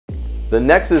The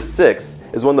Nexus 6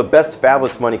 is one of the best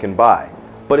phablets money can buy,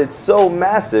 but it's so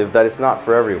massive that it's not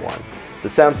for everyone. The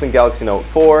Samsung Galaxy Note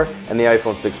 4 and the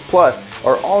iPhone 6 Plus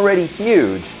are already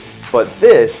huge, but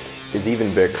this is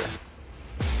even bigger.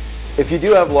 If you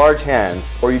do have large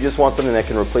hands, or you just want something that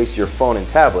can replace your phone and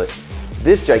tablet,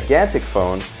 this gigantic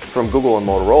phone from Google and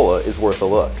Motorola is worth a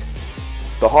look.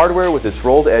 The hardware with its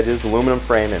rolled edges, aluminum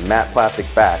frame, and matte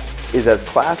plastic back is as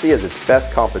classy as its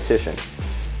best competition.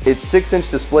 Its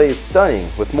 6-inch display is stunning,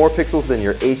 with more pixels than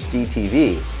your HD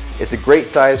TV. It's a great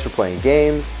size for playing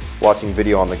games, watching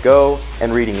video on the go,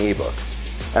 and reading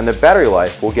ebooks. And the battery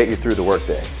life will get you through the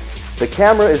workday. The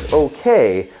camera is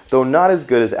okay, though not as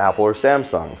good as Apple or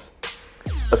Samsung's.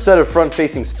 A set of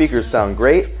front-facing speakers sound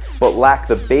great, but lack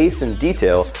the bass and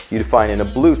detail you'd find in a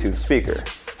Bluetooth speaker.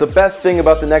 The best thing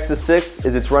about the Nexus 6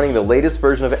 is it's running the latest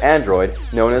version of Android,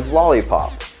 known as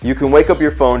Lollipop. You can wake up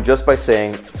your phone just by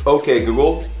saying, "Okay,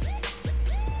 Google."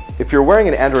 If you're wearing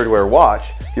an Android Wear watch,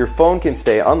 your phone can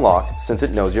stay unlocked since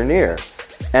it knows you're near.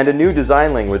 And a new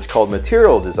design language called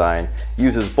Material Design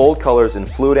uses bold colors and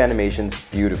fluid animations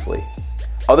beautifully.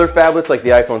 Other phablets like the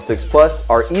iPhone 6 Plus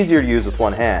are easier to use with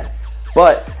one hand.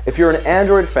 But if you're an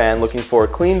Android fan looking for a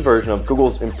clean version of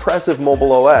Google's impressive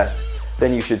mobile OS,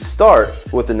 then you should start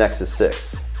with the Nexus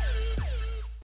 6.